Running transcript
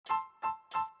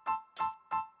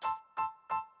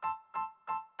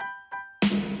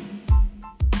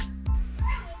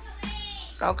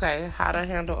Okay, how to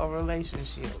handle a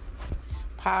relationship.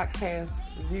 Podcast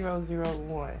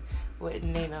 001 with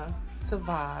Nina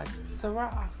Savad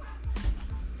Sarah.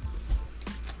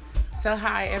 So,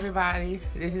 hi everybody,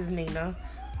 this is Nina.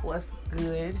 What's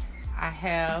good? I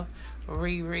have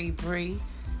Riri Bree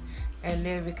and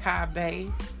Nevikai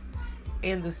Bay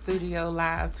in the studio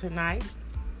live tonight.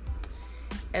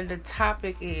 And the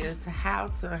topic is how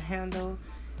to handle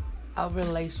a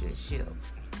relationship.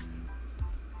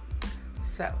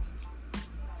 So,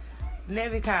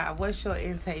 Nevikai, what's your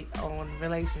intake on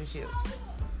relationships?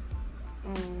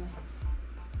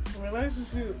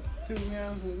 Relationships, to be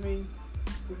honest with me,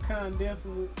 is kind of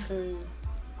difficult because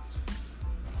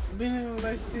being in a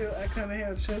relationship, I kind of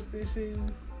have trust issues.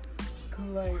 Because,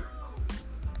 like,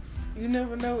 you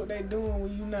never know what they're doing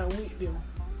when you're not with them.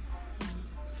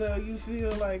 So you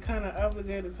feel, like, kind of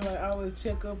obligated to, like, always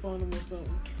check up on them or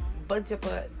something. But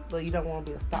you don't want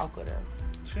to be a stalker,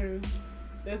 though. True.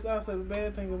 That's also the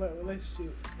bad thing about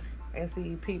relationships. And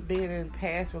see, being in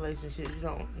past relationships, you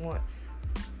don't want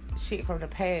shit from the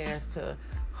past to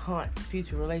hunt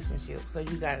future relationships. So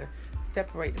you gotta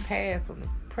separate the past from the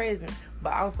present,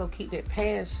 but also keep that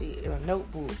past shit in a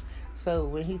notebook. So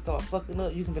when he start fucking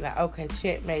up, you can be like, okay,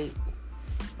 checkmate.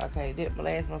 Okay, that my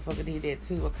last motherfucker did that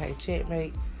too. Okay,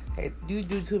 checkmate. Okay, you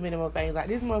do too many more things like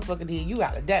this motherfucker did. You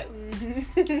gotta do.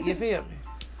 Mm-hmm. You feel me?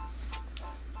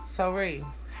 So Ray,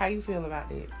 how you feel about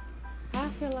that? How I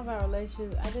feel about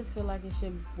relationships, I just feel like it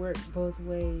should work both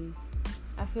ways.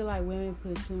 I feel like women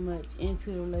put too much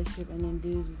into the relationship and then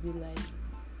dudes just be like,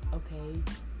 okay,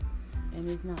 and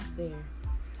it's not fair.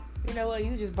 You know what?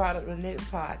 You just brought up the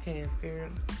next podcast, girl.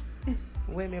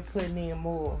 Women putting in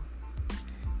more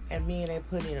and men ain't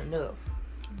putting in enough.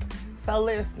 Mm-hmm. So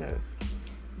listeners,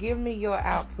 give me your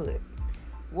output.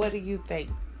 What do you think?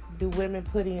 Do women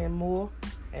put in more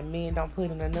and men don't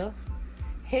put in enough?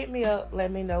 Hit me up.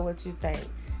 Let me know what you think.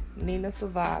 Nina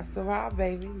Savad Sarah,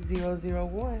 baby,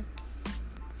 001.